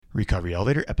Recovery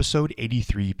Elevator, episode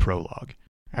 83, prologue.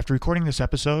 After recording this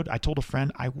episode, I told a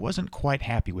friend I wasn't quite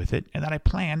happy with it and that I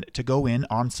planned to go in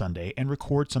on Sunday and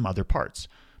record some other parts.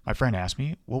 My friend asked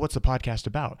me, well, what's the podcast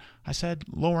about? I said,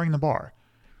 lowering the bar.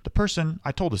 The person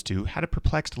I told this to had a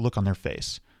perplexed look on their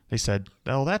face. They said,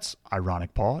 well, that's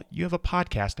ironic, Paul. You have a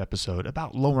podcast episode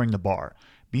about lowering the bar,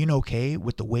 being okay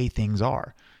with the way things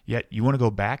are. Yet you want to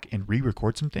go back and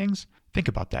re-record some things? Think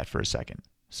about that for a second.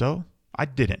 So I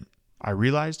didn't. I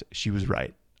realized she was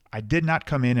right. I did not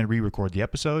come in and re-record the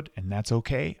episode, and that's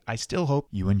okay. I still hope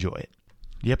you enjoy it.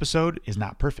 The episode is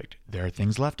not perfect. There are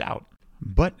things left out,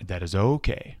 but that is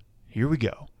okay. Here we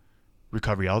go.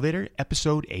 Recovery Elevator,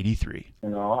 episode 83.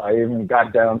 I even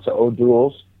got down to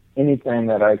O'Doul's, anything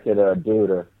that I could do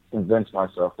to convince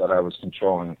myself that I was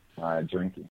controlling my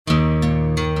drinking.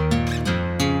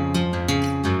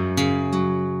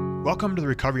 Welcome to the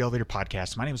Recovery Elevator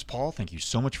podcast. My name is Paul. Thank you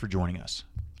so much for joining us.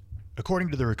 According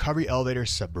to the Recovery Elevator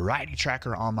sobriety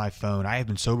tracker on my phone, I have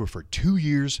been sober for 2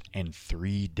 years and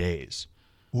 3 days.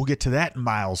 We'll get to that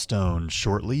milestone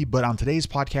shortly, but on today's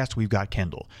podcast, we've got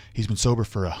Kendall. He's been sober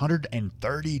for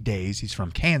 130 days. He's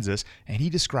from Kansas, and he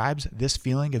describes this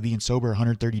feeling of being sober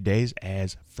 130 days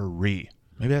as free.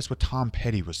 Maybe that's what Tom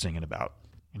Petty was singing about.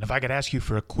 And if I could ask you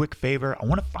for a quick favor, I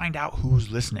want to find out who's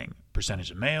listening.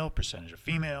 Percentage of male, percentage of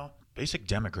female, basic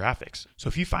demographics. So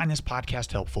if you find this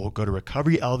podcast helpful, go to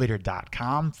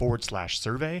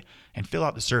recoveryelevator.com/survey and fill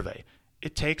out the survey.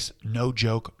 It takes, no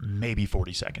joke, maybe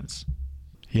 40 seconds.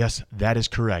 Yes, that is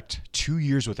correct. 2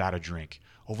 years without a drink.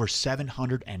 Over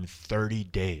 730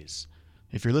 days.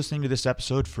 If you're listening to this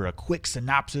episode for a quick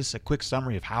synopsis, a quick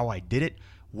summary of how I did it,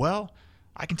 well,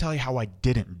 I can tell you how I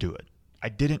didn't do it. I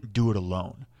didn't do it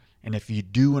alone. And if you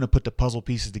do want to put the puzzle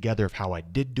pieces together of how I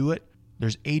did do it,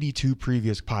 there's 82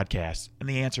 previous podcasts, and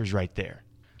the answer is right there.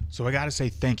 So I got to say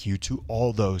thank you to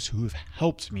all those who have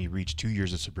helped me reach 2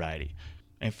 years of sobriety.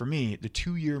 And for me, the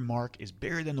 2-year mark is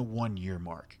bigger than the 1-year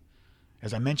mark.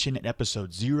 As I mentioned in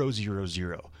episode 000,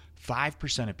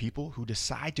 5% of people who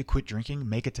decide to quit drinking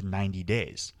make it to 90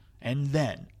 days. And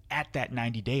then, at that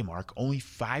 90-day mark, only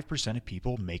 5% of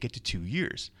people make it to 2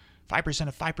 years. 5%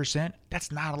 of 5%,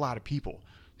 that's not a lot of people.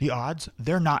 The odds,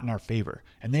 they're not in our favor.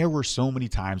 And there were so many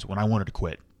times when I wanted to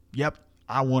quit. Yep,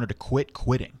 I wanted to quit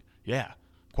quitting. Yeah,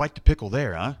 quite the pickle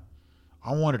there, huh?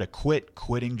 I wanted to quit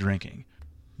quitting drinking.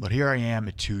 But here I am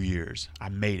at 2 years. I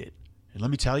made it. And let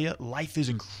me tell you, life is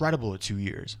incredible at 2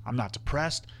 years. I'm not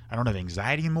depressed. I don't have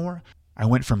anxiety anymore. I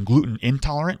went from gluten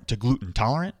intolerant to gluten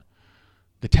tolerant.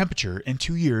 The temperature in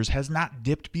 2 years has not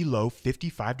dipped below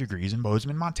 55 degrees in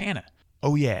Bozeman, Montana.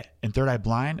 Oh yeah, and Third Eye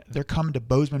Blind, they're coming to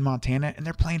Bozeman, Montana, and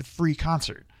they're playing a free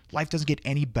concert. Life doesn't get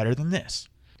any better than this.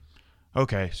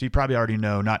 Okay, so you probably already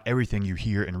know not everything you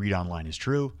hear and read online is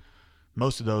true.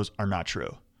 Most of those are not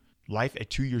true. Life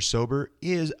at 2 years sober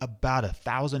is about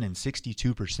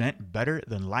 1,062% better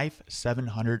than life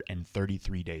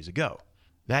 733 days ago.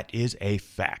 That is a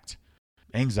fact.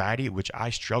 Anxiety, which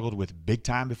I struggled with big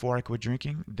time before I quit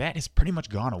drinking, that has pretty much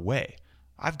gone away.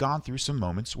 I've gone through some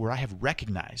moments where I have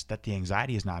recognized that the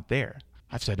anxiety is not there.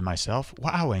 I've said to myself,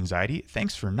 wow, anxiety,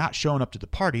 thanks for not showing up to the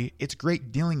party. It's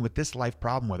great dealing with this life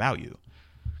problem without you.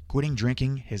 Quitting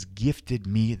drinking has gifted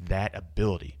me that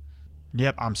ability.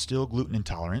 Yep, I'm still gluten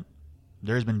intolerant.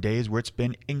 There's been days where it's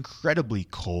been incredibly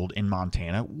cold in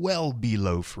Montana, well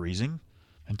below freezing.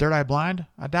 And Third Eye Blind,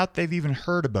 I doubt they've even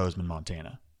heard of Bozeman,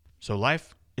 Montana. So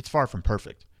life, it's far from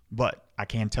perfect. But I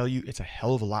can tell you it's a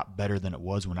hell of a lot better than it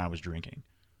was when I was drinking.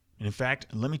 And in fact,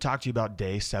 let me talk to you about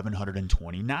day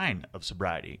 729 of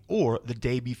sobriety, or the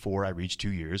day before I reached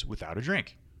 2 years without a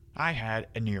drink. I had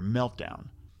a near meltdown.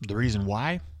 The reason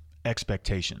why?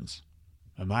 Expectations.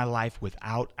 In my life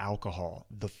without alcohol,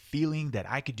 the feeling that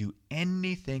I could do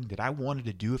anything that I wanted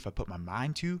to do if I put my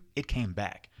mind to, it came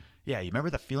back. Yeah, you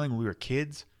remember the feeling when we were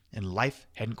kids and life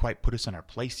hadn't quite put us in our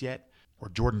place yet? Or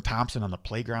Jordan Thompson on the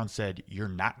playground said, "You're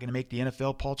not going to make the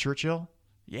NFL, Paul Churchill?"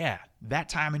 Yeah, that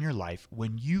time in your life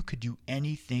when you could do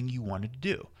anything you wanted to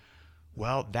do.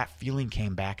 Well, that feeling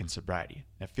came back in sobriety.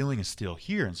 That feeling is still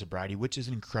here in sobriety, which is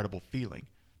an incredible feeling.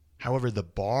 However, the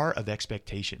bar of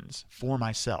expectations for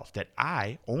myself that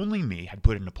I, only me, had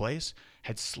put into place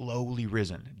had slowly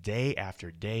risen day after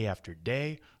day after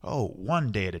day. Oh,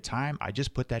 one day at a time, I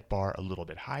just put that bar a little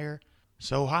bit higher,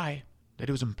 so high that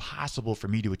it was impossible for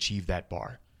me to achieve that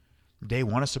bar. Day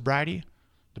 1 of sobriety,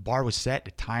 the bar was set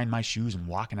to tying my shoes and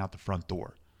walking out the front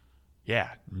door.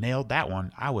 Yeah, nailed that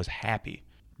one. I was happy.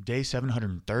 Day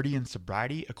 730 in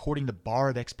sobriety, according to the bar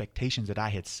of expectations that I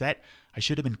had set, I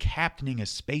should have been captaining a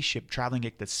spaceship traveling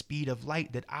at the speed of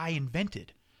light that I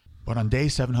invented. But on day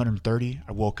 730,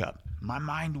 I woke up. My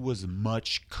mind was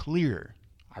much clearer.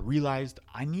 I realized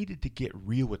I needed to get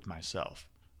real with myself.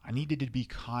 I needed to be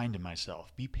kind to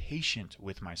myself, be patient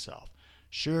with myself.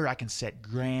 Sure, I can set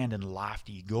grand and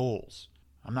lofty goals.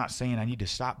 I'm not saying I need to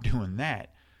stop doing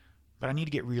that, but I need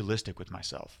to get realistic with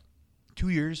myself. 2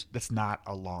 years, that's not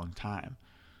a long time.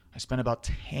 I spent about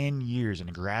 10 years in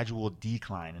a gradual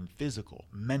decline in physical,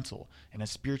 mental, and a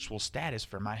spiritual status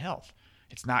for my health.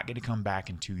 It's not going to come back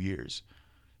in 2 years.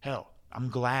 Hell, I'm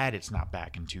glad it's not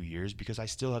back in 2 years because I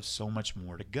still have so much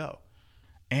more to go.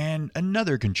 And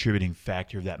another contributing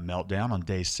factor of that meltdown on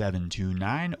day 7 to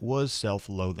 9 was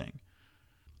self-loathing.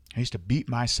 I used to beat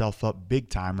myself up big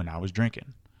time when I was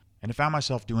drinking. And I found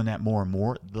myself doing that more and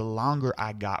more the longer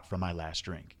I got from my last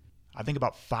drink. I think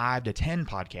about 5 to 10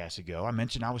 podcasts ago, I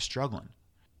mentioned I was struggling.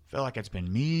 Felt like it's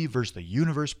been me versus the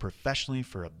universe professionally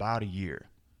for about a year.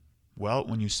 Well,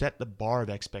 when you set the bar of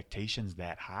expectations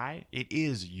that high, it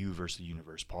is you versus the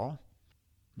universe, Paul.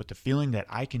 But the feeling that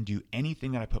I can do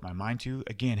anything that I put my mind to,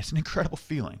 again, it's an incredible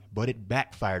feeling, but it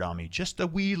backfired on me just a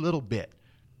wee little bit.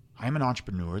 I'm an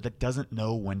entrepreneur that doesn't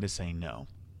know when to say no.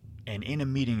 And in a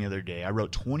meeting the other day, I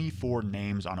wrote 24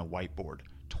 names on a whiteboard.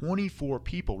 24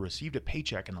 people received a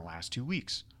paycheck in the last 2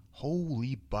 weeks.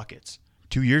 Holy buckets.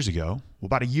 2 years ago,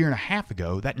 about a year and a half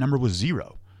ago, that number was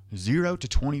 0. 0 to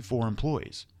 24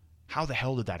 employees. How the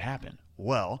hell did that happen?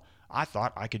 Well, I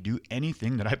thought I could do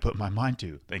anything that I put my mind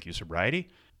to. Thank you, Sobriety.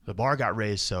 The bar got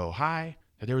raised so high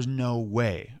that there was no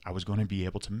way I was going to be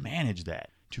able to manage that,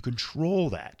 to control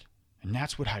that. And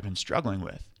that's what I've been struggling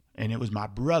with. And it was my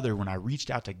brother, when I reached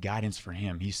out to guidance for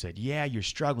him, he said, yeah, you're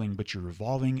struggling, but you're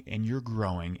evolving and you're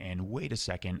growing. And wait a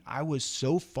second, I was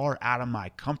so far out of my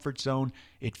comfort zone,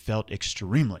 it felt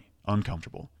extremely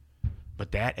uncomfortable.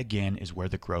 But that, again, is where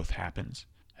the growth happens.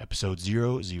 Episode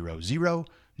 000,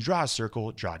 draw a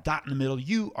circle, draw a dot in the middle.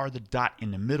 You are the dot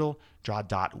in the middle. Draw a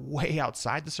dot way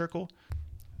outside the circle.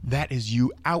 That is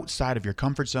you outside of your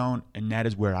comfort zone, and that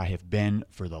is where I have been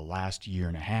for the last year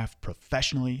and a half,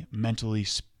 professionally, mentally,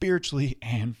 spiritually,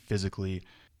 and physically.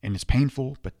 And it's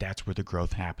painful, but that's where the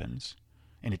growth happens.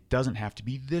 And it doesn't have to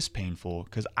be this painful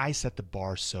because I set the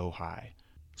bar so high.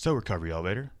 So, Recovery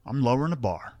Elevator, I'm lowering the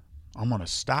bar. I'm going to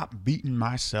stop beating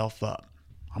myself up.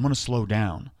 I'm going to slow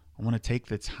down. I want to take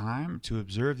the time to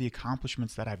observe the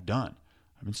accomplishments that I've done.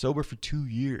 I've been sober for 2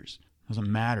 years. Doesn't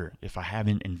matter if I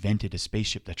haven't invented a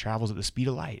spaceship that travels at the speed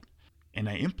of light. And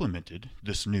I implemented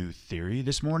this new theory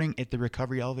this morning at the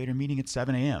Recovery Elevator meeting at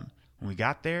 7 a.m. When we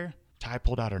got there, Ty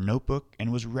pulled out her notebook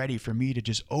and was ready for me to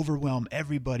just overwhelm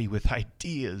everybody with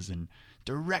ideas and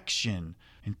direction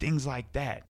and things like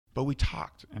that. But we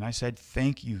talked, and I said,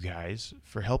 thank you guys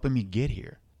for helping me get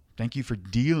here. Thank you for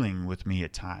dealing with me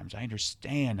at times. I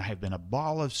understand I have been a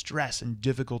ball of stress and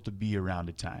difficult to be around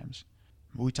at times.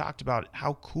 But we talked about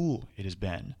how cool it has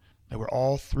been that we're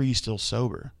all three still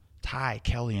sober. Ty,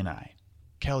 Kelly, and I.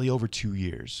 Kelly over 2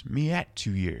 years. Me at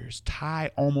 2 years.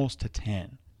 Ty almost to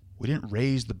 10. We didn't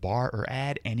raise the bar or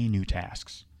add any new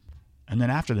tasks. And then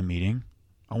after the meeting,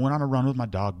 I went on a run with my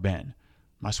dog, Ben.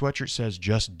 My sweatshirt says,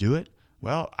 just do it.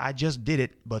 Well, I just did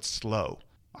it, but slow.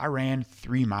 I ran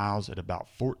 3 miles at about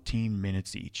 14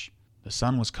 minutes each. The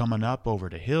sun was coming up over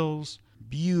the hills.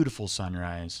 Beautiful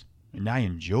sunrise. And I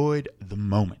enjoyed the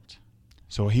moment.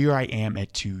 So here I am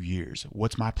at 2 years.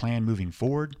 What's my plan moving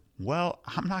forward? Well,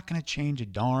 I'm not going to change a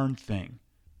darn thing.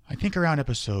 I think around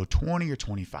episode 20 or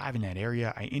 25 in that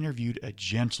area, I interviewed a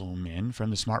gentleman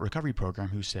from the Smart Recovery Program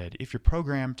who said, if your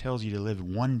program tells you to live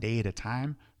one day at a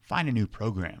time, find a new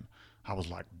program. I was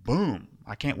like, boom,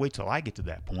 I can't wait till I get to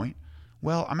that point.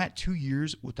 Well, I'm at 2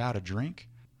 years without a drink.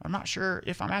 I'm not sure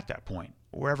if I'm at that point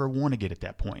or ever want to get at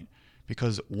that point,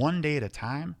 because one day at a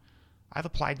time, I've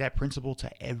applied that principle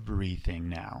to everything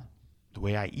now. The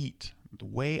way I eat, the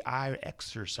way I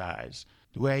exercise,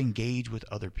 the way I engage with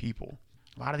other people.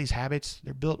 A lot of these habits,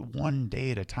 they're built one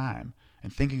day at a time.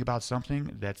 And thinking about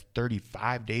something that's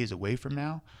 35 days away from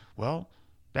now, well,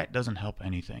 that doesn't help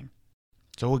anything.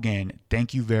 So again,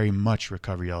 thank you very much,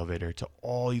 Recovery Elevator, to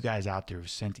all you guys out there who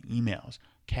sent emails.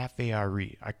 Cafe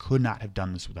RE, I could not have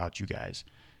done this without you guys.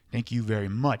 Thank you very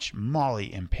much,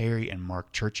 Molly and Perry and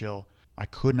Mark Churchill. I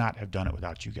could not have done it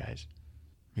without you guys.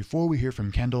 Before we hear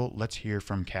from Kendall, let's hear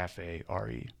from Cafe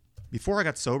RE. Before I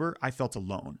got sober, I felt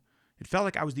alone. It felt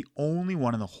like I was the only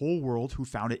one in the whole world who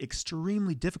found it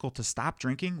extremely difficult to stop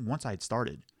drinking once I had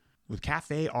started. With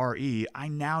Cafe RE, I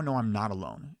now know I'm not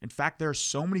alone. In fact, there are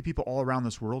so many people all around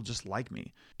this world just like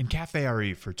me. In Cafe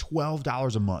RE, for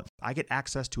 $12 a month, I get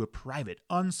access to a private,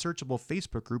 unsearchable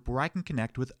Facebook group where I can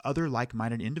connect with other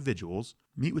like-minded individuals,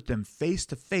 meet with them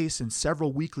face-to-face in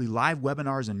several weekly live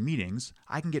webinars and meetings.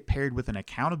 I can get paired with an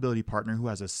accountability partner who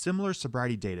has a similar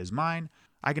sobriety date as mine.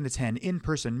 I can attend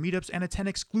in-person meetups and attend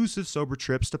exclusive sober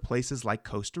trips to places like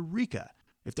Costa Rica.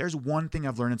 If there's one thing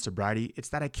I've learned in sobriety, it's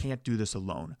that I can't do this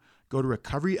alone. Go to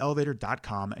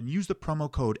recoveryelevator.com and use the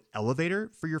promo code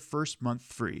ELEVATOR for your first month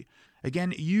free.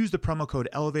 Again, use the promo code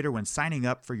ELEVATOR when signing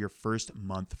up for your first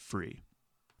month free.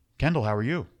 Kendall, how are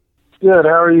you? Good.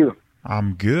 How are you?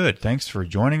 I'm good. Thanks for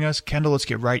joining us. Kendall, let's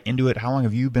get right into it. How long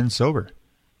have you been sober?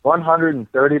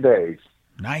 130 days.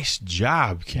 Nice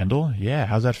job, Kendall. Yeah,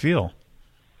 how's that feel?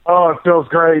 Oh, it feels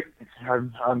great.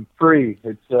 I'm free.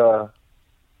 It's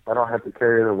I don't have to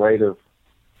carry the weight of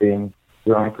being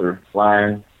drunk or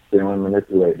lying, feeling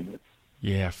manipulated.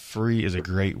 Yeah, free is a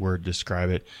great word to describe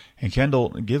it. And Kendall,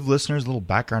 give listeners a little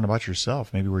background about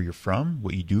yourself, maybe where you're from,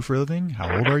 what you do for a living,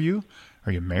 how old are you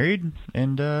married,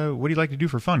 and what do you like to do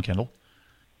for fun, Kendall?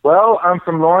 Well, I'm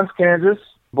from Lawrence, Kansas,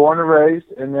 born and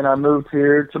raised, and then I moved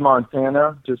here to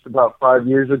Montana just about 5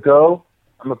 years ago.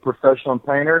 I'm a professional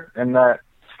painter, and that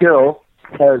skill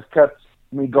has kept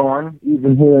me going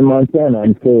even here in Montana.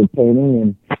 I'm still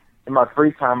painting, and in my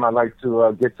free time, I like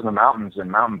to get to the mountains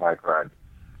and mountain bike ride.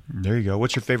 There you go.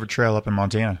 What's your favorite trail up in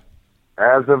Montana?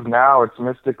 As of now, it's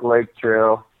Mystic Lake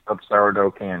Trail up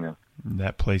Sourdough Canyon.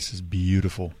 That place is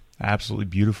beautiful. Absolutely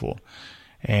beautiful.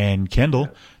 And Kendall,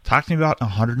 talk to me about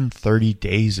 130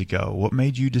 days ago. What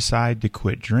made you decide to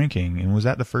quit drinking? And was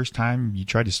that the first time you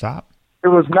tried to stop? It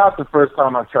was not the first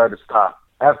time I tried to stop.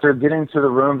 After getting to the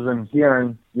rooms and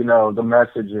hearing, the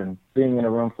message and being in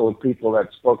a room full of people that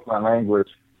spoke my language,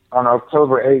 on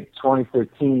October 8th,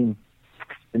 2015,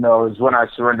 is when I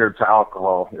surrendered to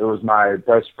alcohol. It was my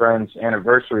best friend's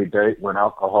anniversary date when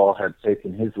alcohol had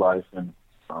taken his life, and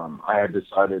I had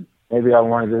decided maybe I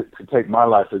wanted it to take my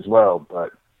life as well,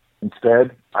 but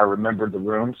instead I remembered the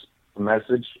rooms, the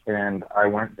message, and I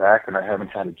went back, and I haven't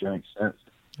had a drink since.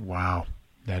 Wow,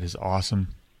 that is awesome.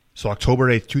 So October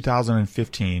 8th,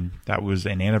 2015, that was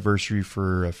an anniversary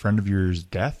for a friend of yours'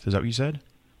 death. Is that what you said?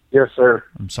 Yes, sir.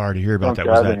 I'm sorry to hear about that.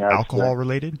 Was that alcohol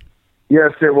related?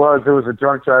 Yes, it was. It was a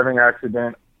drunk driving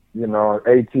accident,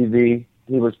 ATV.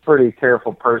 He was a pretty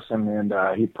careful person, and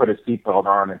he put his seatbelt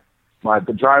on it.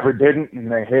 The driver didn't, and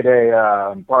they hit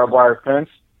a barbed wire fence.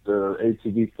 The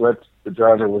ATV flipped. The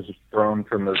driver was thrown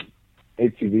from the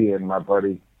ATV, and my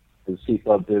buddy, his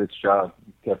seatbelt did its job.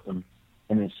 It kept him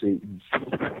in his seat.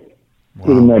 Wow.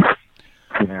 Pretty much,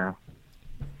 yeah.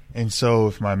 And so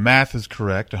if my math is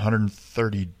correct,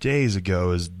 130 days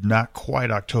ago is not quite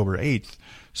October 8th.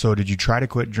 So did you try to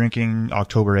quit drinking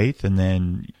October 8th and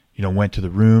then, went to the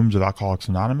rooms of Alcoholics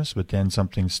Anonymous, but then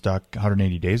something stuck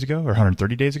 180 days ago or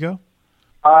 130 days ago?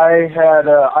 I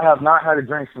have not had a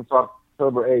drink since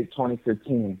October 8th,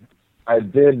 2015. I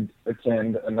did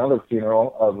attend another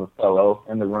funeral of a fellow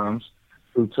in the rooms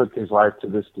who took his life to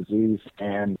this disease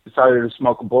and decided to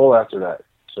smoke a bowl after that.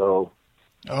 So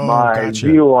my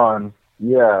view on,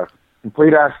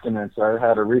 complete abstinence, I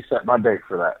had to reset my date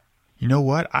for that. You know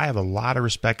what? I have a lot of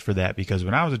respect for that because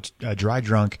when I was a dry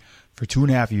drunk for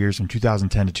 2.5 years from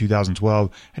 2010 to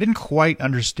 2012, I didn't quite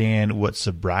understand what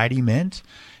sobriety meant.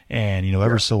 And,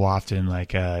 ever so often,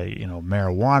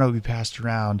 marijuana would be passed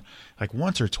around like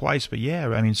once or twice. But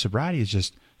sobriety is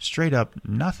just straight up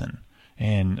nothing.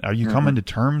 And are you coming to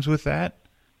terms with that?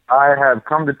 I have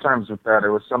come to terms with that. It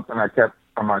was something I kept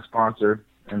from my sponsor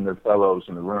and the fellows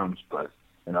in the rooms. But,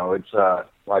 it's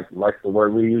like the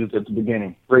word we used at the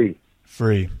beginning, free.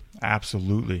 Free,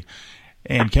 absolutely.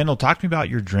 And Kendall, talk to me about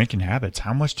your drinking habits.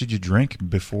 How much did you drink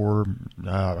before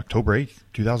October 8th,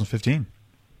 2015?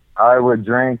 I would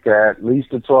drink at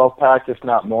least a 12-pack, if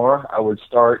not more. I would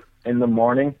start in the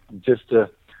morning just to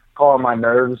calm my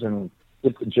nerves and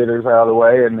get the jitters out of the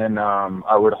way, and then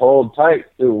I would hold tight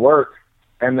through work.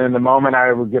 And then the moment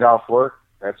I would get off work,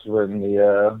 that's when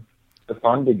the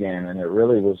fun began, and it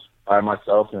really was by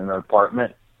myself in an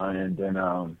apartment. And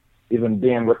then even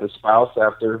being with a spouse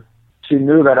after she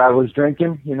knew that I was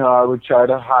drinking, I would try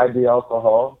to hide the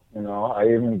alcohol. I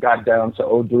even got down to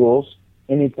O'Doul's,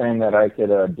 anything that I could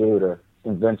do to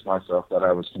convince myself that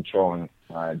I was controlling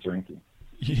my drinking.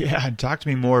 Yeah, talk to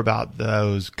me more about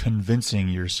those convincing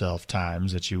yourself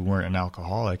times that you weren't an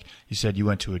alcoholic. You said you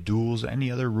went to O'Doul's.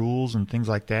 Any other rules and things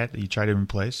like that you tried to in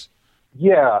place?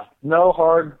 Yeah, no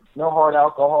hard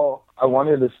alcohol. I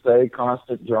wanted to stay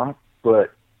constant drunk,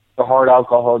 but the hard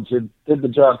alcohol did the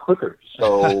job quicker.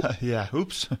 So yeah,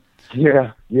 oops.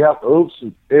 Oops.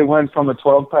 It went from a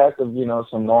 12-pack of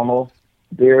some normal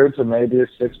beer to maybe a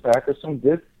 6-pack of some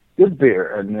good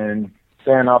beer, and then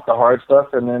staying off the hard stuff,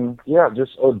 and then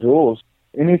just O'Doul's.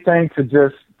 Anything to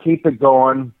just keep it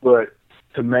going, but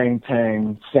to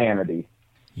maintain sanity.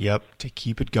 Yep, to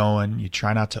keep it going. You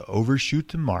try not to overshoot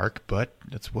the mark, but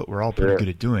that's what we're all pretty good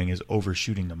at doing, is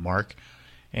overshooting the mark.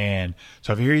 And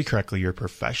so if I hear you correctly, you're a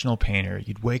professional painter.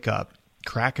 You'd wake up,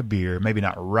 crack a beer, maybe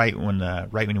not right when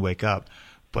you wake up,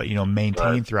 but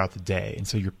maintain throughout the day. And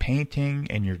so you're painting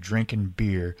and you're drinking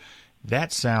beer.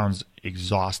 That sounds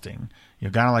exhausting.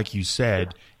 Kind of like you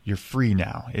said, you're free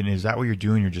now. And is that what you're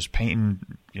doing? You're just painting,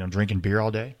 drinking beer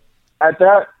all day? At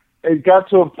that, it got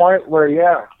to a point where,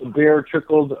 the beer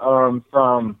trickled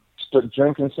from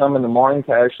drinking some in the morning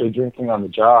to actually drinking on the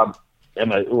job.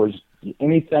 And it was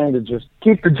anything to just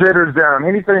keep the jitters down,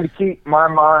 anything to keep my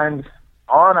mind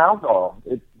on alcohol.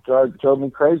 It drove me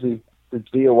crazy to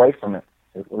be away from it.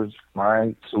 It was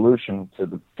my solution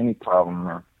to any problem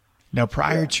there. Now,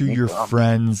 prior to your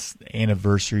friend's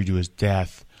anniversary to his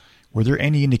death, were there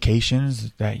any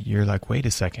indications that you're like, wait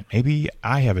a second, maybe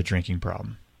I have a drinking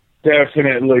problem?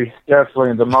 Definitely.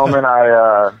 The moment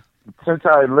since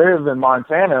I live in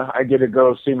Montana, I get to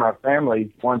go see my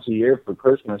family once a year for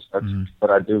Christmas. That's what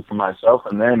I do for myself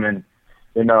and them. And,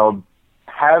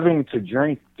 having to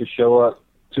drink to show up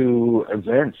to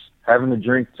events, having to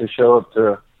drink to show up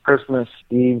to Christmas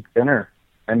Eve dinner,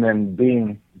 and then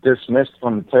being dismissed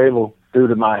from the table due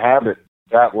to my habit,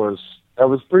 that was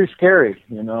pretty scary,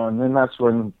 And then that's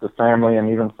when the family and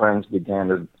even friends began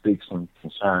to speak some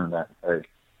concern that, hey,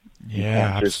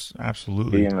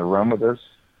 absolutely, be in the room with us.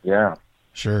 Yeah.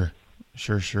 Sure.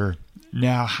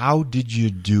 Now, how did you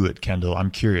do it, Kendall?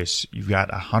 I'm curious. You've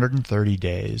got 130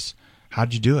 days.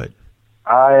 How'd you do it?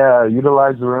 I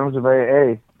utilize the rooms of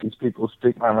AA. These people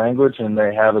speak my language, and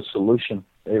they have a solution.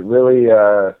 It really,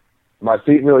 my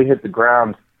feet really hit the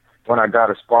ground when I got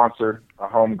a sponsor, a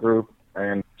home group,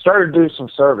 and started to do some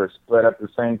service, but at the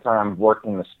same time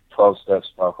working the 12 steps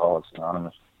of Alcoholics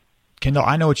Anonymous. Kendall,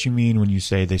 I know what you mean when you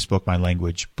say they spoke my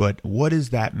language, but what does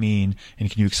that mean,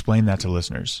 and can you explain that to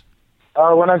listeners?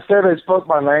 When I say they spoke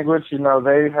my language,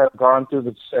 they have gone through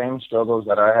the same struggles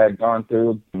that I had gone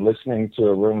through. Listening to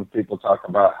a room of people talk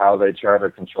about how they try to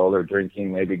control their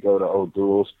drinking, maybe go to old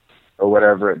duels or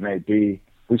whatever it may be.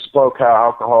 We spoke how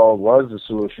alcohol was the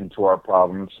solution to our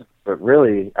problems, but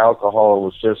really alcohol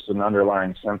was just an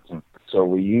underlying symptom. So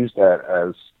we used that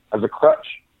as a crutch,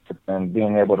 and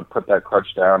being able to put that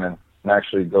crutch down and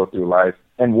actually go through life,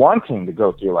 and wanting to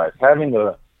go through life, having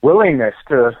the willingness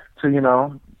to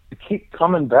keep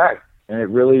coming back. And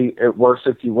it works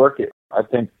if you work it. I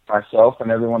think myself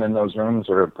and everyone in those rooms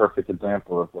are a perfect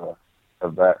example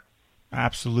of that.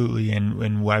 Absolutely.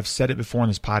 And what I've said it before in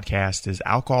this podcast is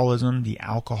alcoholism, the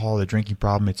drinking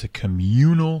problem, it's a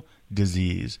communal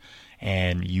disease.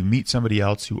 And you meet somebody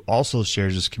else who also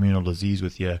shares this communal disease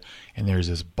with you, and there's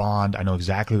this bond. I know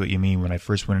exactly what you mean. When I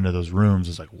first went into those rooms,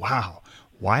 it's like, wow,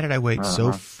 why did I wait so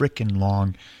freaking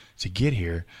long to get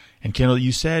here? And Kendall,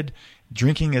 you said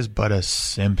drinking is but a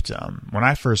symptom. When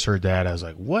I first heard that, I was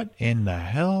like, what in the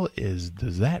hell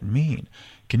does that mean?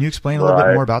 Can you explain a little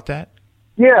bit more about that?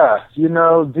 Yeah,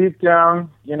 deep down,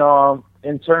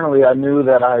 internally I knew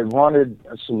that I wanted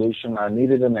a solution. I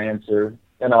needed an answer.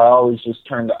 And I always just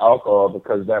turned to alcohol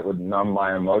because that would numb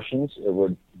my emotions. It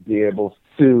would be able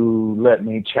to let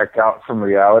me check out from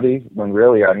reality when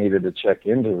really I needed to check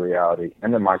into reality,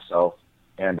 into myself,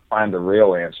 and find the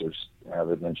real answers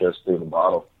rather than just through the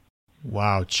bottle.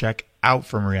 Wow, check out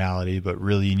from reality, but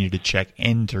really you need to check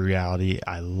into reality.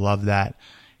 I love that.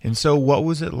 And so what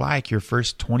was it like your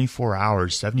first 24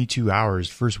 hours, 72 hours,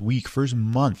 first week, first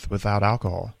month without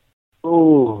alcohol?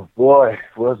 Oh, boy,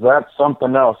 was that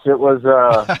something else. It was...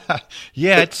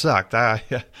 yeah, it sucked. I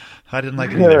didn't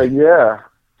like it either. Yeah,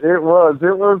 it was.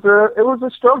 It was a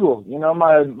struggle.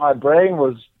 My brain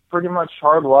was pretty much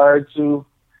hardwired to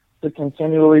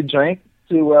continually drink,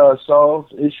 to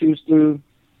solve issues through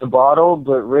the bottle,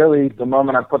 but really, the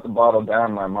moment I put the bottle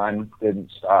down, my mind didn't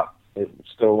stop. It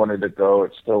still wanted to go.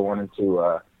 It still wanted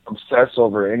to obsess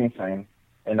over anything.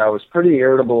 And I was pretty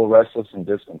irritable, restless, and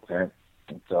discontent.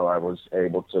 Until I was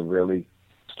able to really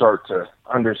start to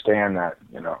understand that,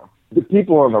 the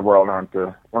people in the world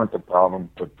weren't the problem,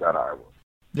 but that I was.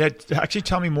 Yeah, actually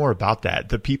tell me more about that.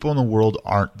 The people in the world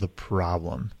aren't the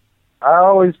problem. I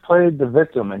always played the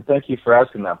victim, and thank you for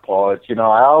asking that, Paul.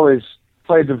 I always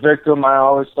played the victim. I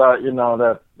always thought,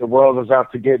 that the world was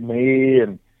out to get me,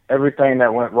 and everything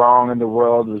that went wrong in the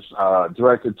world was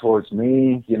directed towards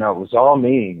me. It was all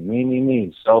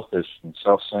me, selfish and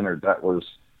self-centered. That was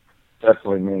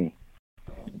definitely me.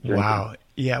 Wow.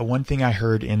 Yeah, one thing I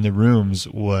heard in the rooms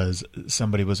was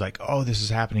somebody was like, oh, this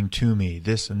is happening to me,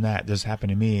 this and that, this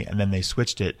happened to me. And then they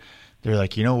switched it. They're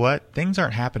like, you know what? Things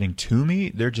aren't happening to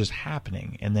me. They're just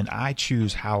happening. And then I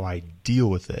choose how I deal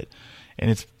with it.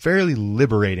 And it's fairly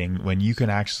liberating when you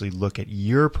can actually look at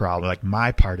your problem, like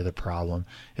my part of the problem,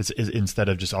 is instead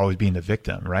of just always being the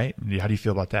victim, right? How do you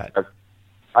feel about that?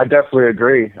 I definitely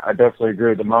agree. I definitely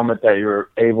agree. The moment that you're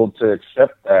able to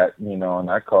accept that, you know, and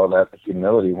I call that the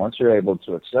humility. Once you're able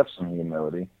to accept some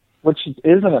humility, which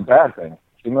isn't a bad thing.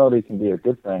 Humility can be a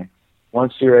good thing.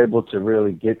 Once you're able to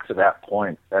really get to that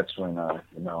point, that's when,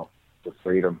 you know, the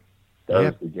freedom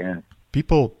does begin.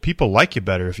 People like you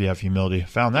better if you have humility.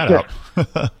 Found that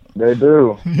out. They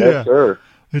do. Yes, sir.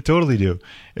 They totally do.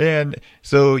 And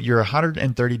so you're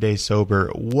 130 days sober.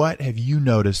 What have you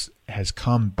noticed has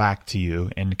come back to you,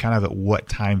 and kind of at what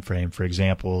time frame? For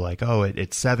example, like,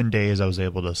 at 7 days I was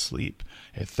able to sleep.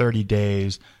 At 30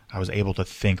 days I was able to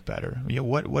think better.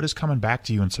 What is coming back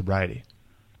to you in sobriety?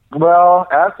 Well,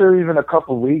 after even a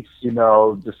couple weeks, you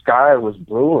know, the sky was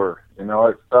bluer. You know,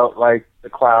 it felt like the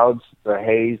clouds, the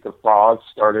haze, the fog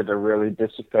started to really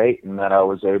dissipate, and that I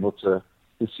was able to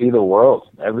see the world.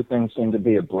 Everything seemed to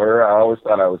be a blur. I always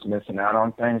thought I was missing out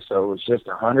on things, so it was just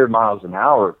 100 miles an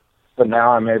hour. But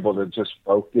now I'm able to just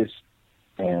focus,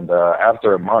 and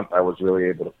after a month, I was really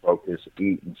able to focus,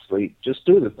 eat, and sleep. Just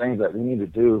do the things that we need to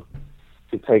do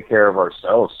to take care of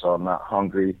ourselves, so I'm not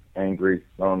hungry, angry,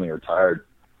 lonely, or tired.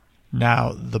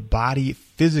 Now, the body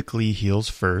physically heals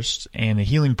first, and the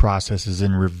healing process is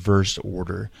in reverse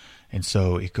order. And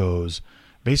so it goes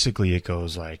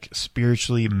like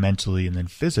spiritually, mentally, and then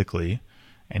physically.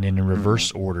 And in a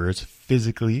reverse order, it's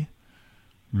physically,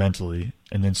 mentally,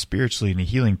 and then spiritually in the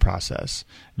healing process.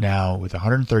 Now, with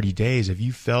 130 days, have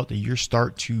you felt that you're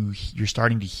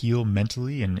starting to heal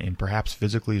mentally and perhaps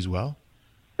physically as well?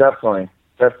 Definitely.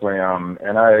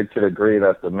 And I could agree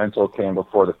that the mental came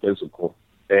before the physical.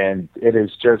 And it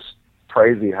is just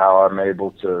crazy how I'm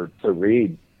able to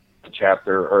read a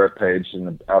chapter or a page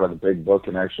out of the big book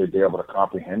and actually be able to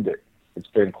comprehend it. It's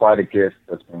been quite a gift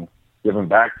that's been given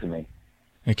back to me.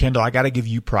 And Kendall, I got to give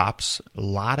you props. A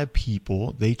lot of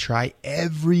people, they try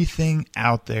everything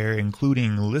out there,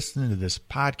 including listening to this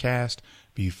podcast,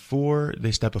 before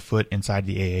they step a foot inside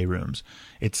the AA rooms.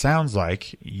 It sounds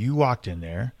like you walked in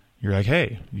there. You're like,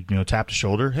 hey, tapped a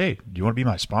shoulder. Hey, do you want to be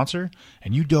my sponsor?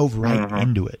 And you dove right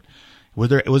into it. Was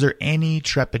there any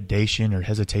trepidation or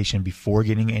hesitation before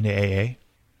getting into AA?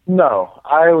 No,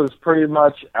 I was pretty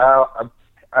much out.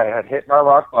 I had hit my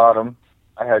rock bottom.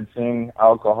 I had seen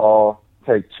alcohol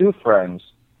take 2 friends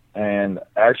and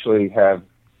actually have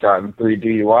gotten 3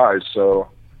 DUIs. So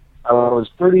I was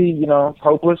pretty,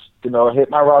 hopeless. I hit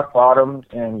my rock bottom,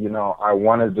 and, I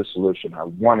wanted the solution. I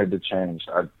wanted to change.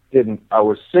 I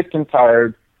was sick and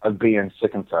tired of being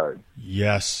sick and tired.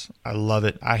 Yes, I love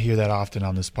it. I hear that often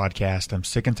on this podcast. I'm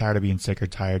sick and tired of being sick or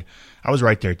tired. I was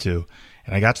right there too.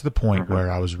 And I got to the point where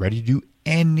I was ready to do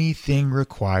anything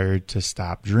required to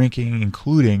stop drinking,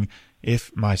 including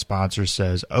if my sponsor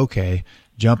says, okay,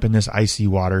 jump in this icy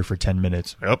water for 10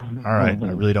 minutes. Oh, all right.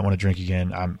 I really don't want to drink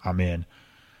again. I'm in.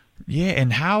 Yeah,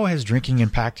 and how has drinking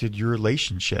impacted your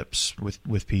relationships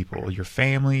with people, your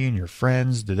family and your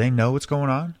friends? Do they know what's going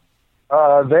on?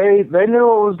 They knew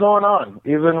what was going on,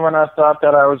 even when I thought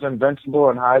that I was invincible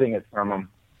and hiding it from them.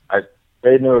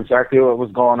 They knew exactly what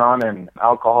was going on, and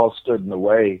alcohol stood in the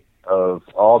way of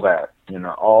all that.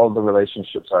 All the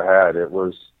relationships I had, it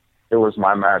was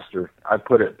my master. I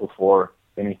put it before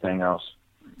anything else.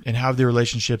 And how have the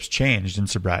relationships changed in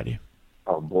sobriety?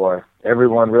 Oh boy,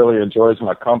 everyone really enjoys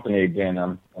my company again,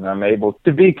 and I'm able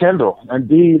to be Kendall and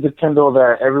be the Kendall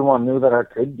that everyone knew that I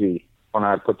could be when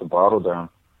I put the bottle down.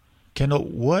 Kendall,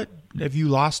 what have you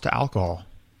lost to alcohol?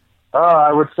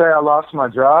 I would say I lost my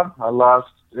job. I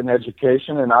lost an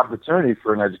education, an opportunity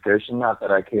for an education. Not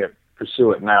that I can't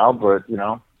pursue it now, but,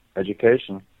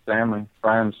 education, family,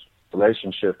 friends,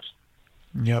 relationships.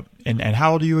 Yep. And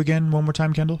how old are you again, one more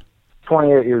time, Kendall?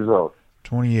 28 years old.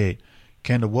 28.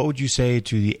 Kendall, what would you say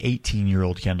to the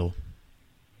 18-year-old Kendall?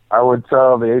 I would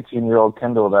tell the 18-year-old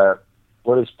Kendall that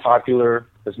what is popular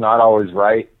is not always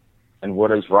right, and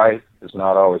what is right is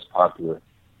not always popular.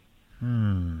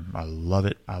 I love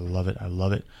it. I love it. I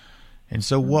love it. And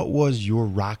so what was your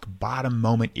rock bottom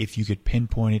moment, if you could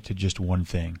pinpoint it to just one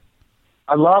thing?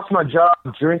 I lost my job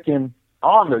drinking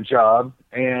on the job,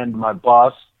 and my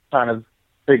boss kind of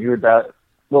figured that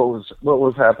what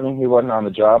was happening. He wasn't on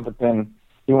the job, but then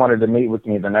he wanted to meet with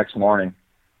me the next morning,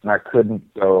 and I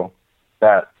couldn't go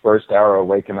that first hour of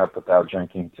waking up without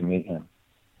drinking to meet him.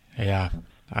 Yeah,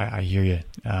 I hear you.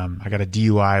 I got a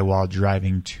DUI while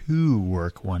driving to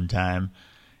work one time,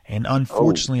 and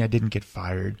unfortunately I didn't get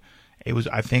fired.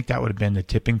 I think that would have been the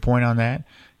tipping point on that.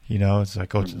 It's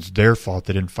like, it's their fault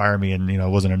they didn't fire me, and, it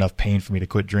wasn't enough pain for me to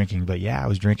quit drinking. But yeah, I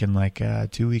was drinking like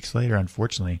 2 weeks later,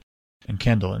 unfortunately. And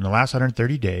Kendall, in the last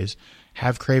 130 days,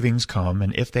 have cravings come?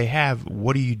 And if they have,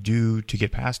 what do you do to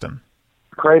get past them?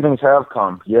 Cravings have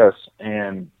come, yes.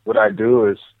 And what I do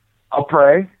is I'll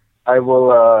pray, I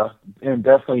will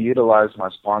definitely utilize my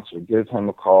sponsor, give him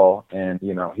a call, and,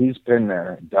 he's been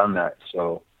there and done that.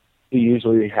 So he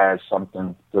usually has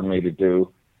something for me to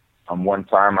do. One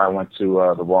time I went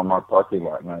to the Walmart parking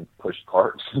lot and I pushed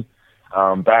carts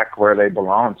back where they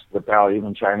belonged without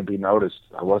even trying to be noticed.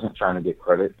 I wasn't trying to get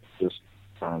credit, just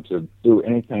trying to do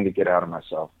anything to get out of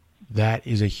myself. That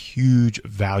is a huge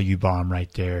value bomb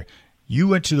right there. You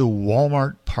went to the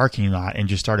Walmart parking lot and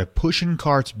just started pushing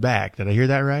carts back. Did I hear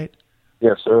that right?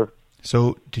 Yes, sir.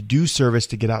 So to do service,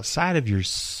 to get outside of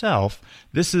yourself,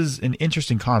 this is an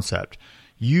interesting concept.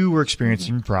 You were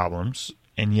experiencing problems,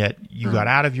 and yet you got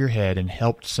out of your head and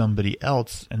helped somebody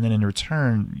else, and then in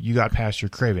return, you got past your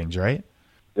cravings, right?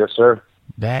 Yes, sir.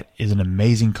 That is an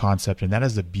amazing concept, and that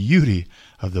is the beauty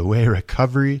of the way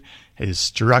recovery is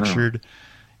structured.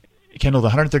 Kendall, the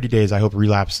 130 days, I hope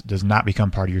relapse does not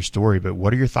become part of your story, but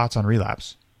what are your thoughts on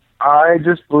relapse? I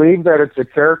just believe that it's a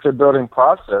character-building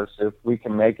process if we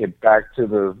can make it back to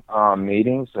the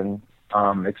meetings and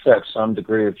accept some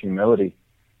degree of humility.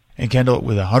 And Kendall,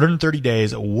 with 130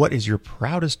 days, what is your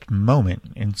proudest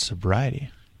moment in sobriety?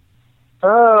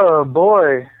 Oh,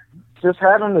 boy. Just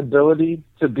having the ability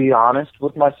to be honest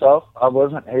with myself. I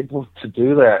wasn't able to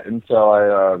do that until I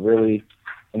really,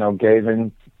 gave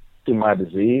in to my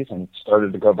disease and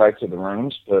started to go back to the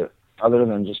rooms. But other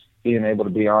than just being able to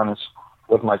be honest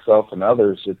with myself and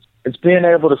others, it's being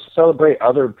able to celebrate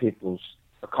other people's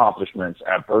accomplishments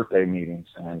at birthday meetings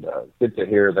and get to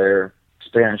hear their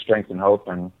experience, strength, and hope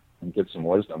and get some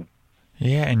wisdom.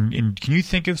 Yeah, and can you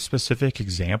think of specific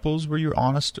examples where you're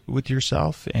honest with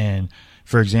yourself? And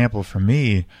for example, for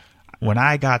me, when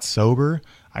I got sober,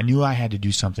 I knew I had to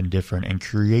do something different and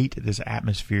create this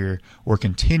atmosphere or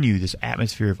continue this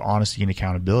atmosphere of honesty and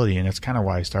accountability. And that's kind of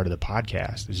why I started the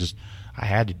podcast. It's just I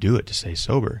had to do it to stay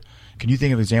sober. Can you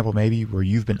think of an example maybe where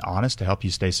you've been honest to help you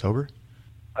stay sober?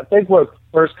 I think what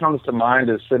first comes to mind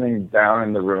is sitting down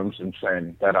in the rooms and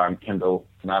saying that I'm Kendall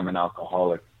and I'm an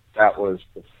alcoholic. That was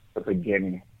the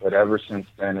beginning. But ever since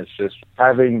then, it's just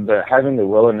having the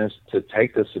willingness to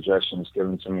take the suggestions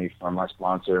given to me from my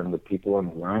sponsor and the people in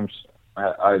the rooms.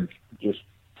 I just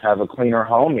have a cleaner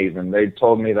home even. They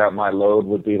told me that my load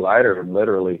would be lighter, and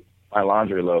literally my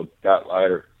laundry load got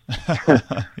lighter.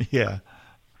 Yeah.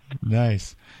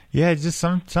 Nice. Yeah, it's just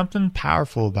something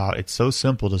powerful about it. It's so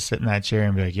simple to sit in that chair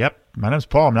and be like, yep, my name's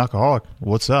Paul. I'm an alcoholic.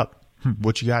 What's up?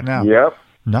 What you got now? Yep.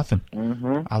 Nothing.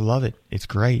 Mm-hmm. I love it. It's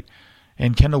great.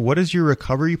 And Kendall, what does your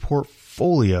recovery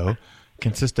portfolio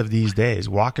consist of these days?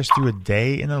 Walk us through a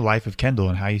day in the life of Kendall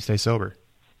and how you stay sober.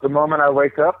 The moment I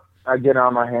wake up, I get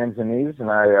on my hands and knees and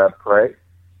I pray.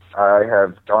 I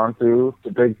have gone through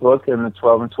the big book in the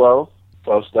 12 and 12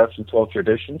 steps and 12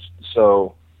 traditions.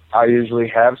 So I usually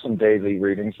have some daily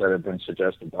readings that have been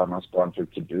suggested by my sponsor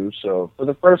to do. So for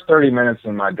the first 30 minutes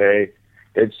in my day,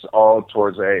 it's all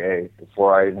towards AA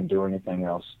before I even do anything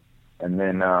else. And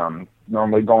then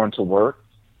normally going to work.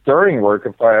 During work,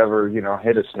 if I ever,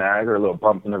 hit a snag or a little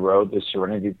bump in the road, the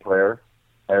Serenity prayer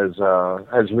has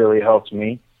really helped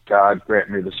me. God grant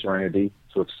me the serenity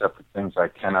to accept the things I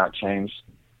cannot change,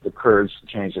 the courage to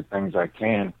change the things I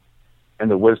can, and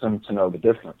the wisdom to know the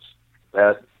difference.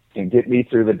 That can get me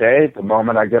through the day. The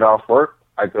moment I get off work,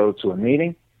 I go to a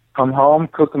meeting, come home,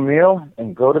 cook a meal,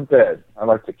 and go to bed. I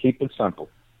like to keep it simple.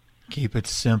 Keep it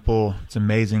simple. It's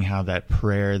amazing how that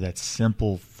prayer, that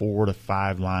simple 4 to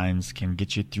 5 lines, can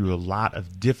get you through a lot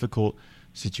of difficult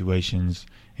situations.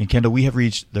 And Kendall, we have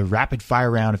reached the rapid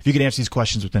fire round. If you could answer these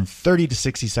questions within 30 to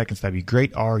 60 seconds, that'd be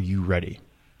great. Are you ready?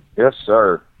 Yes,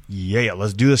 sir. Yeah,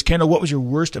 let's do this. Kendall, what was your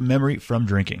worst memory from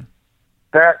drinking?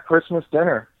 That Christmas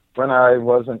dinner when I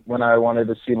wanted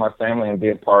to see my family and be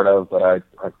a part of, but I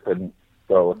couldn't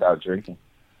go without drinking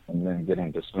and then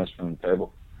getting dismissed from the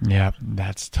table. Yeah,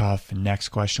 that's tough. Next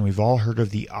question. We've all heard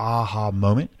of the aha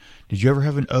moment. Did you ever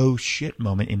have an oh shit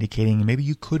moment indicating maybe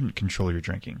you couldn't control your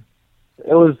drinking?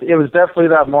 It was definitely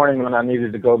that morning when I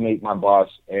needed to go meet my boss,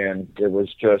 and it was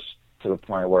just to the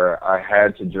point where I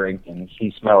had to drink, and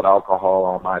he smelled alcohol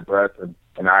on my breath,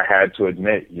 and I had to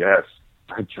admit, yes,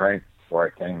 I drank before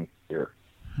I came here.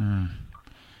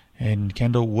 And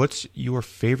Kendall, what's your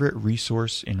favorite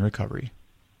resource in recovery?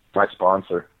 My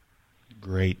sponsor.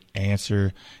 Great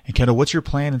answer. And Kendall, what's your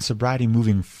plan in sobriety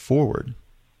moving forward?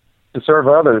 To serve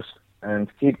others and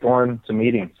to keep going to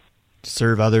meetings. To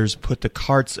serve others, put the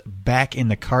carts back in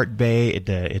the cart bay at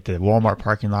the Walmart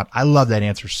parking lot. I love that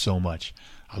answer so much.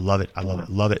 I love it. I love it.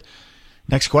 Love it.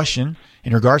 Next question.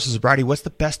 In regards to sobriety, what's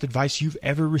the best advice you've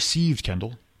ever received,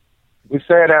 Kendall? We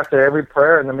say it after every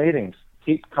prayer in the meetings.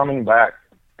 Keep coming back.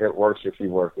 It works if you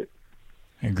work it.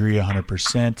 I agree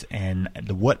 100%. And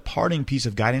what parting piece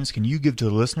of guidance can you give to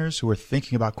the listeners who are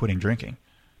thinking about quitting drinking?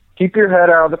 Keep your head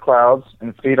out of the clouds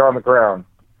and feet on the ground.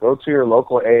 Go to your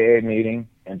local AA meeting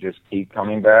and just keep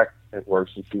coming back. It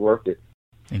works if you work it.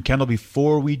 And Kendall,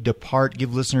 before we depart,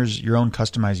 give listeners your own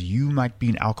customized "you might be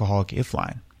an alcoholic if"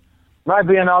 line. Might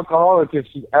be an alcoholic if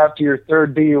after your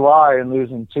third DUI and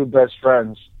losing two best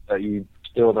friends that you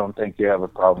still don't think you have a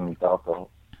problem with alcohol.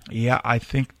 Yeah, I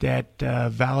think that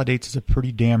validates as a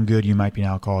pretty damn good "you might be an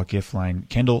alcoholic if" line.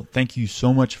 Kendall, thank you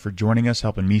so much for joining us,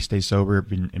 helping me stay sober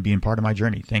and being part of my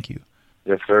journey. Thank you.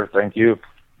 Yes, sir. Thank you.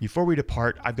 Before we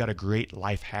depart, I've got a great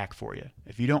life hack for you.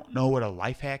 If you don't know what a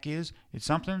life hack is, it's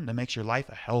something that makes your life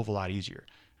a hell of a lot easier.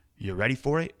 You ready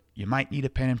for it? You might need a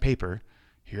pen and paper.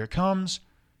 Here it comes.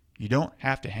 You don't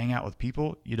have to hang out with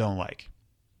people you don't like.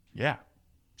 Yeah,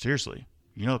 seriously.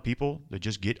 You know the people that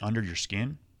just get under your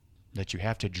skin? That you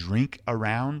have to drink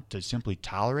around to simply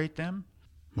tolerate them?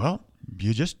 Well,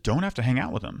 you just don't have to hang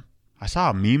out with them. I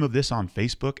saw a meme of this on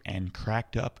Facebook and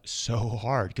cracked up so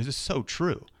hard because it's so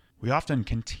true. We often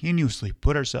continuously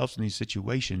put ourselves in these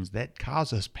situations that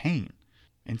cause us pain.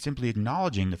 And simply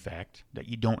acknowledging the fact that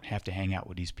you don't have to hang out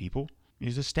with these people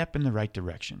is a step in the right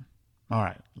direction. All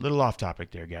right, a little off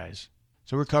topic there, guys.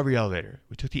 So recovery elevator.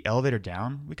 We took the elevator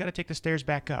down. We got to take the stairs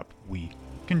back up. We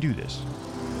can do this.